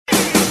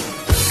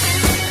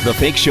The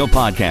Fake Show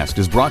podcast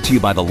is brought to you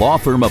by the law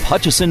firm of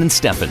Hutchison and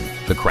Steffen,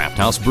 the Craft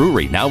House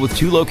Brewery, now with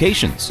 2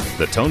 locations,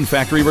 the Tone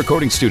Factory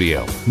Recording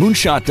Studio,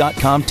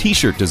 Moonshot.com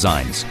T-shirt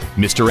designs,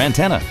 Mr.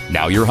 Antenna.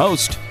 Now your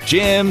host,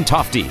 Jim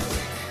Tofte.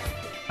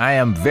 I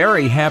am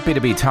very happy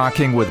to be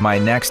talking with my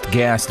next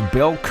guest,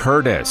 Bill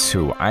Kurtis,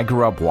 who I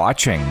grew up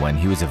watching when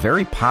he was a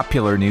very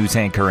popular news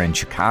anchor in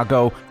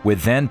Chicago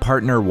with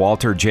then-partner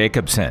Walter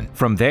Jacobson.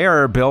 From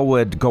there, Bill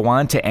would go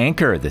on to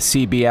anchor the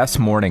CBS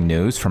Morning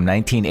News from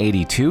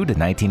 1982 to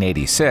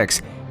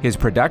 1986. His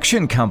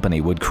production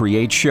company would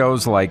create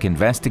shows like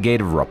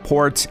Investigative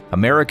Reports,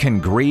 American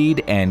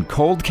Greed, and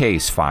Cold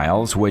Case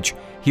Files, which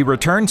he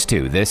returns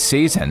to this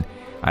season.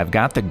 I've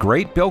got the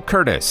great Bill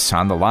Kurtis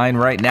on the line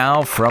right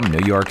now from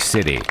New York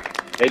City.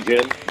 Hey,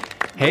 Jim.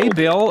 Hey,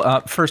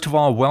 Bill. First of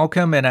all,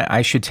 welcome. And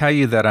I should tell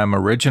you that I'm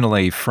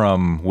originally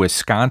from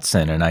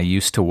Wisconsin, and I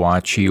used to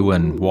watch you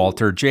and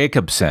Walter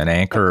Jacobson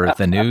anchor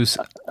the news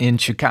in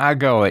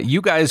Chicago.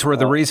 You guys were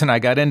the reason I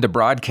got into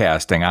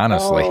broadcasting,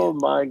 honestly. Oh,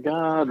 my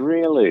God,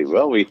 really?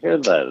 Well, we hear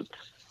that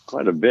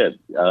quite a bit,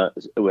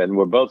 and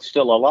we're both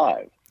still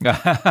alive.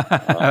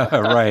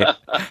 Right.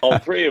 All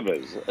 3 of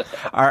us.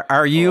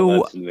 Are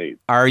you that's neat.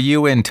 Are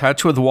you in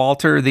touch with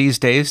Walter these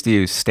days? Do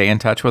you stay in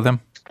touch with him?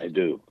 I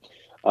do.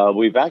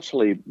 We've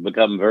actually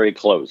become very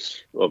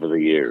close over the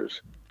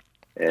years,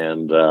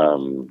 and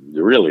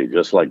really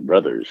just like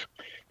brothers.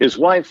 His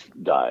wife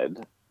died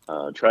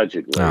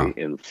tragically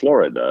in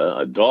Florida.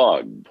 A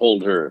dog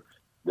pulled her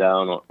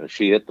down.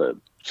 She hit the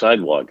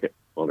sidewalk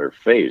on her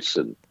face,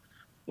 and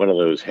one of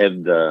those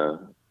head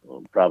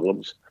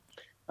problems.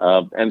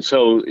 And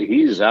so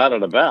he's out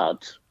and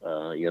about,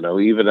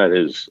 even at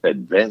his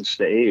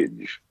advanced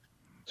age.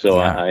 So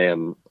I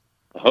am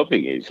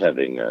hoping he's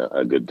having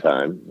a good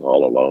time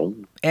all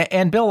alone.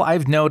 And Bill,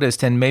 I've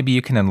noticed, and maybe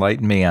you can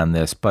enlighten me on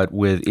this, but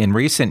in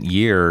recent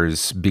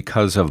years,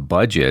 because of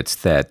budgets,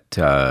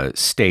 that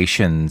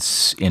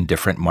stations in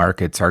different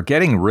markets are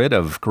getting rid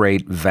of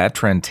great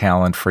veteran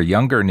talent for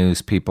younger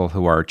news people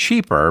who are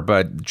cheaper,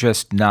 but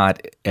just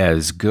not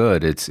as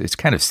good. It's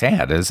kind of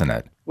sad, isn't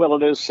it? Well,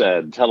 it is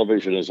sad.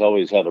 Television has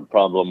always had a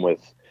problem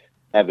with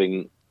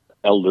having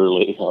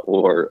elderly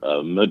or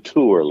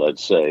mature,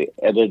 let's say,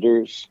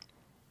 editors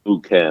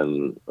who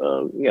can,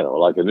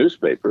 like a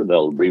newspaper,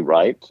 they'll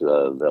rewrite,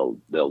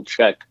 they'll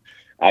check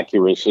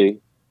accuracy,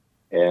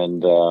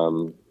 and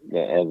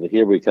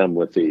here we come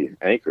with the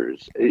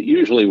anchors.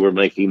 Usually, we're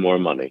making more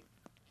money,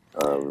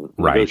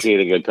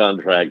 negotiating a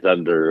contract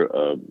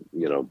under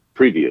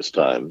previous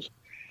times.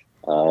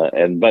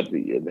 But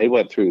they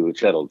went through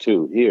Channel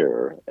 2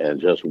 here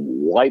and just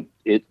wiped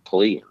it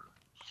clean.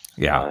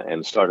 Yeah.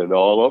 And started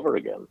all over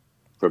again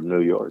from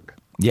New York.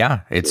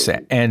 Yeah,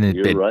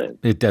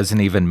 it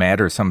doesn't even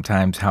matter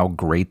sometimes how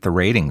great the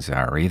ratings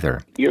are either.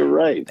 You're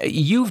right.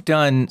 You've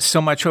done so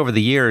much over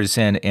the years,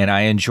 and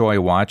I enjoy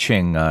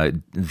watching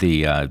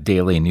the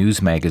daily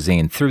news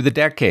magazine Through the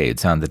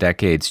Decades on the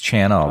Decades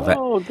channel.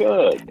 Oh,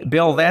 good.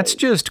 Bill, that's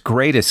just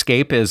great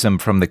escapism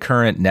from the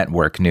current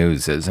network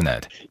news, isn't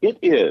it? It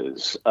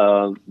is.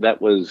 That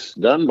was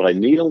done by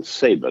Neil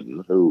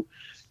Saban, who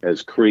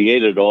has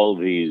created all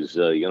these,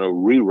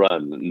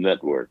 rerun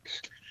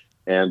networks.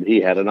 And he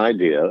had an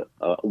idea.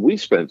 We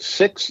spent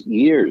 6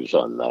 years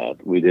on that.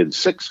 We did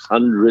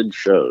 600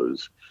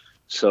 shows.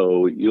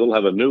 So you'll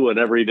have a new one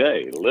every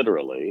day,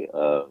 literally,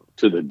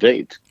 to the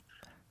date.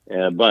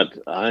 But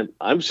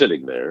I'm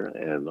sitting there,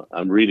 and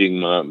I'm reading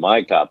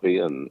my copy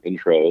and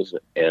intros,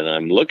 and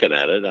I'm looking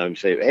at it. And I'm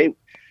saying, hey,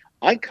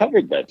 I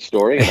covered that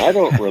story, and I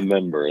don't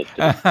remember it.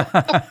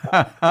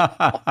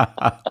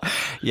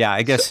 Yeah,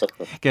 I guess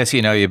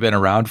you've been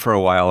around for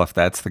a while if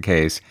that's the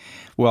case.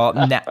 Well,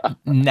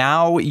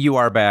 now you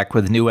are back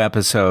with new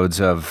episodes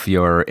of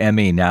your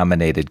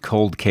Emmy-nominated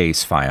Cold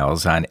Case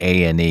Files on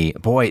A&E.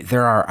 Boy,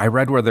 I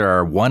read where there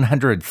are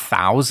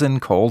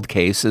 100,000 cold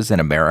cases in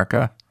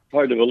America.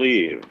 Hard to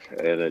believe,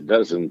 and it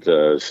doesn't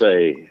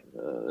say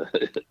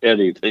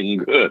anything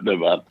good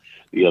about,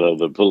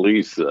 the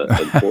police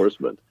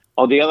enforcement.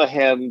 On the other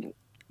hand,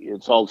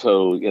 it's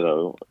also,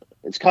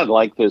 it's kind of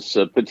like this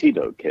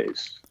Petito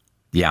case.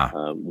 Yeah.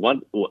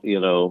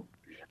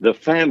 The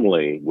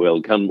family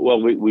will come.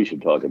 Well, we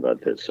should talk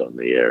about this on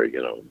the air.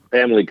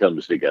 Family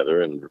comes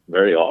together, and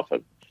very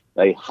often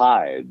they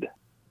hide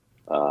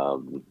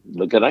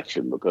the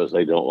connection because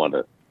they don't want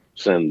to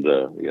send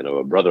a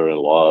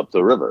brother-in-law up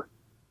the river,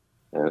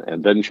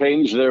 and then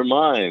change their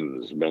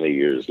minds many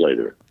years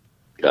later.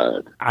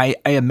 God. I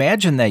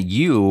imagine that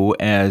you,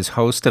 as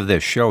host of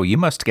this show, you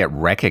must get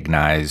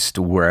recognized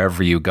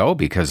wherever you go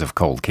because of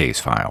Cold Case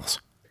Files.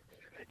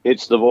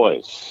 It's the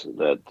voice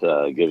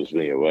that gives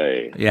me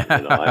away. Yeah.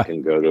 I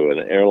can go to an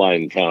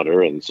airline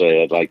counter and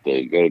say I'd like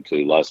to go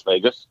to Las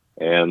Vegas,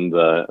 and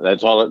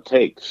that's all it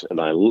takes. And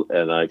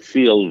I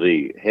feel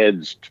the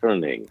heads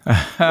turning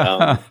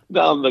down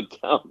the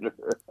counter.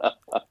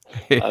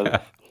 Yeah.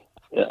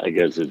 I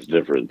guess it's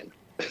different.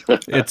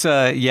 It's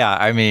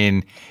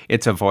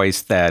it's a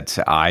voice that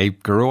I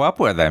grew up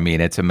with. I mean,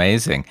 it's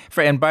amazing.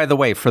 And by the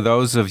way, for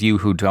those of you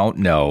who don't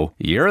know,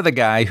 you're the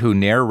guy who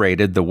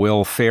narrated the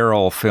Will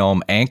Ferrell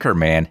film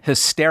Anchorman,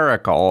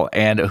 hysterical.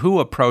 And who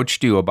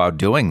approached you about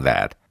doing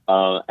that?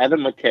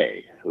 Adam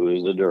McKay, who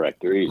is the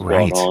director. He's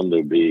Right. gone on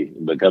to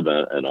become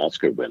an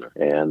Oscar winner.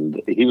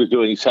 And he was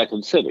doing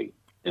Second City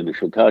in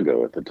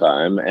Chicago at the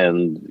time.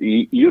 And,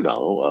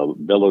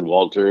 Bill and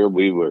Walter,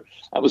 that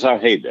was our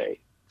heyday.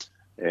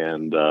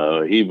 And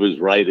he was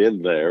right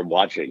in there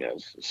watching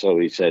us. So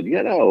he said,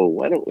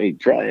 why don't we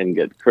try and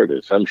get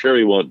Kurtis? I'm sure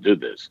he won't do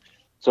this.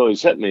 So he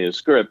sent me a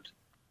script,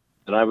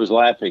 and I was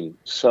laughing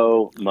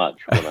so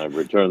much when I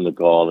returned the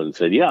call and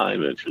said, yeah,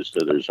 I'm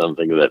interested, or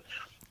something that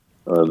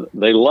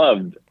they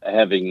loved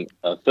having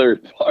a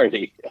third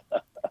party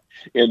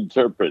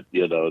interpret,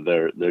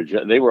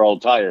 they were all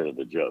tired of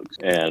the jokes.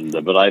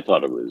 But I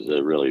thought it was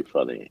really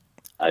funny.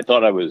 I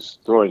thought I was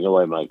throwing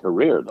away my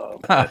career,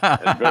 though,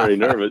 and very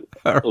nervous.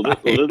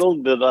 Right. Little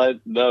did I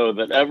know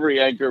that every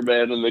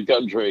anchorman in the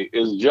country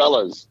is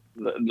jealous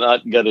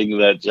not getting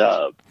that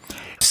job.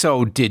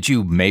 So did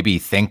you maybe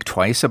think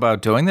twice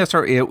about doing this?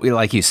 Or,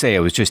 like you say, it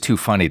was just too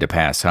funny to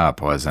pass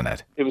up, wasn't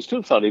it? It was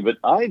too funny, but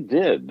I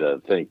did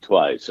think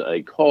twice.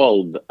 I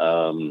called,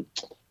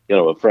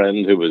 a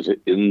friend who was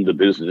in the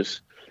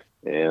business.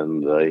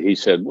 And he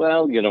said,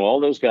 well, all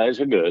those guys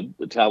are good.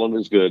 The talent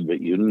is good,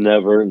 but you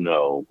never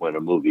know when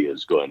a movie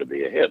is going to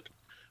be a hit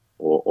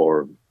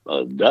or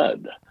a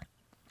dud.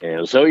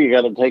 And so you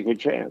got to take a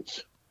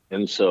chance.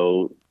 And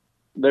so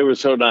they were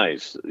so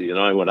nice.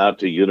 I went out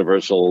to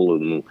Universal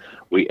and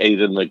we ate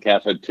in the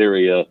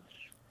cafeteria.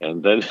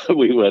 And then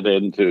we went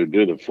in to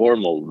do the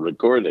formal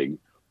recording.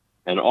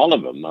 And all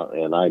of them,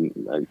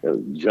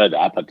 Judd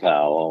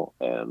Apatow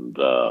and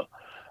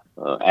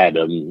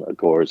Adam, of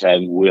course,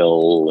 and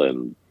Will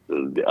and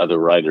the other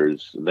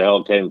writers, they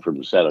all came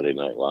from Saturday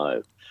Night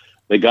Live.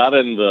 They got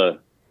in the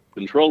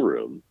control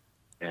room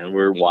and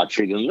were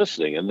watching and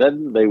listening. And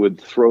then they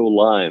would throw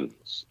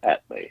lines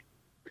at me.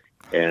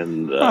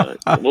 And,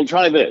 well,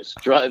 try this.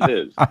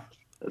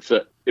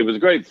 So it was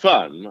great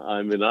fun.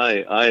 I mean,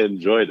 I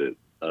enjoyed it.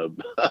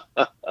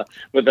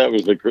 But that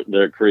was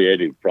their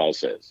creative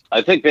process.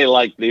 I think they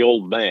liked the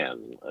old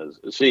man,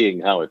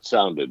 seeing how it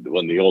sounded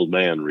when the old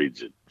man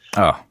reads it.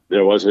 Oh,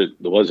 There was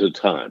a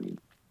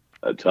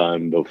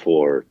time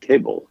before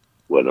cable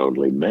when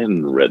only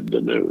men read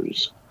the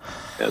news.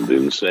 And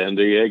in San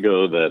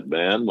Diego, that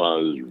man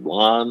was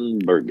Ron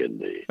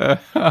Burgundy.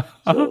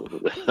 So,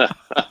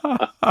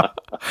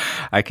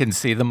 I can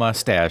see the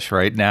mustache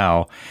right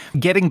now.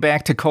 Getting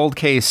back to Cold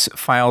Case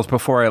Files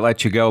before I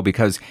let you go,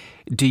 because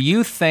do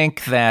you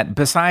think that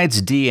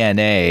besides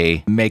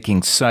DNA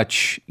making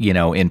such,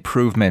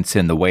 improvements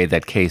in the way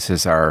that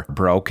cases are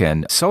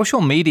broken, social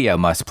media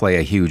must play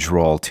a huge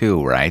role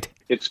too, right?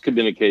 it's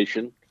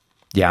communication.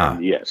 Yeah.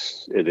 And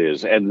yes, it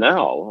is. And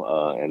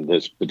now, and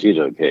this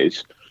Petito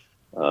case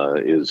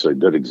is a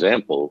good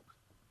example,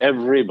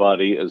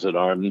 everybody is an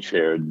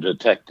armchair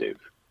detective.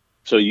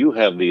 So you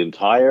have the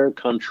entire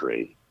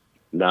country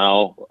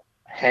now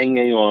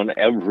hanging on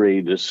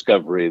every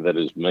discovery that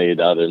is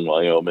made out in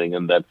Wyoming,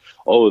 and that,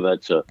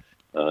 that's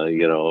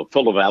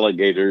full of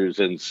alligators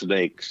and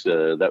snakes.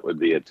 That would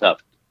be a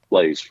tough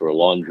place for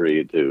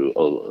laundry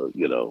to,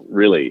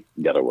 really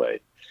get away.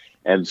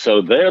 And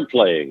so they're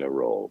playing a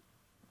role.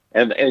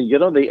 And the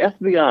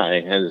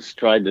FBI has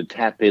tried to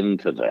tap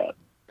into that.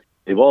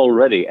 They've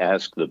already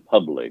asked the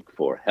public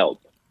for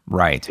help.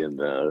 Right. In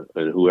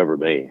whoever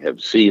may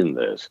have seen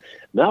this.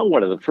 Now,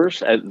 one of the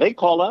first, they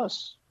call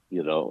us,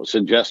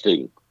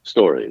 suggesting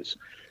stories,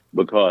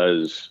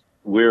 because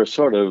we're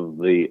sort of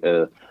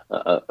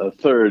a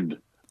third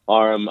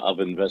arm of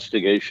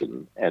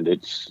investigation, and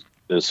it's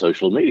the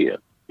social media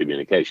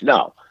communication.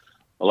 Now,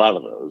 a lot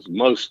of those,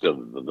 most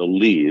of the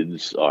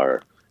leads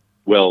are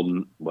well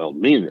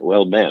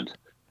meant,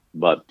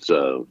 but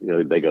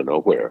they go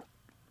nowhere.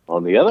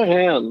 On the other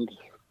hand,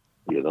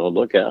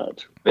 look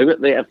out.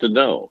 They have to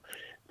know.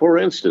 For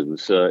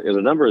instance, in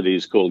a number of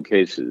these cold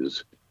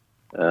cases,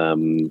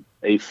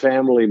 a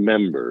family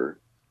member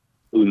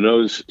who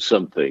knows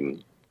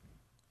something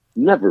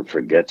never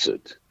forgets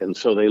it. And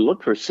so they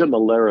look for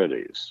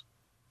similarities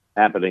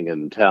happening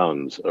in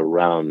towns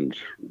around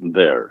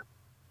their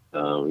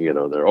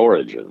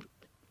origin.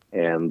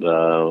 And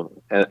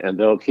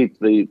they'll keep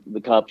the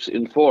cops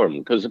informed,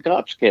 because the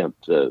cops can't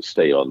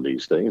stay on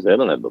these things. They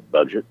don't have the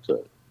budget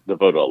to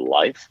devote a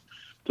life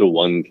to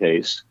one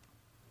case,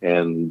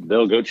 and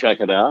they'll go check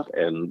it out,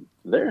 and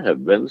there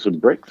have been some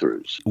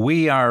breakthroughs.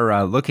 We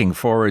are looking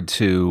forward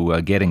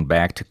to getting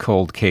back to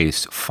Cold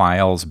Case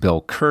Files.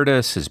 Bill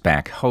Kurtis is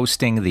back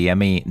hosting the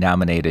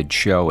Emmy-nominated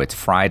show. It's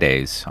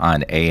Fridays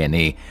on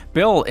A&E.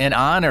 Bill, in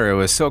honor, it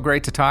was so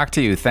great to talk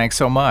to you. Thanks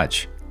so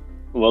much.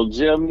 Well,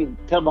 Jim,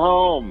 come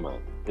home.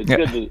 It's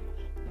good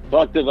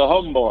Talk to the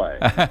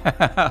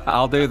homeboy.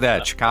 I'll do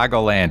that.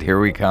 Chicagoland, here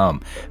we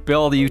come.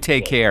 Bill, you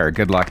take care.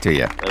 Good luck to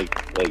you.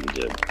 Thank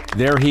you, Jim.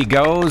 There he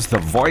goes, the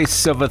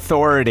voice of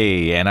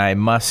authority. And I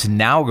must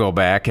now go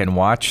back and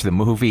watch the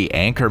movie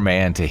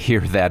Anchorman to hear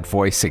that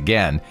voice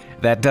again.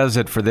 That does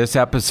it for this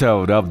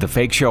episode of the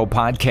Fake Show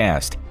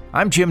podcast.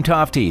 I'm Jim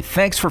Tofte.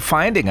 Thanks for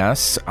finding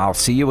us. I'll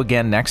see you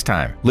again next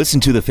time. Listen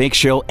to The Fake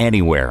Show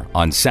anywhere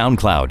on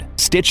SoundCloud,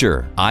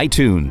 Stitcher,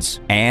 iTunes,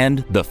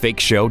 and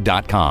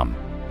thefakeshow.com.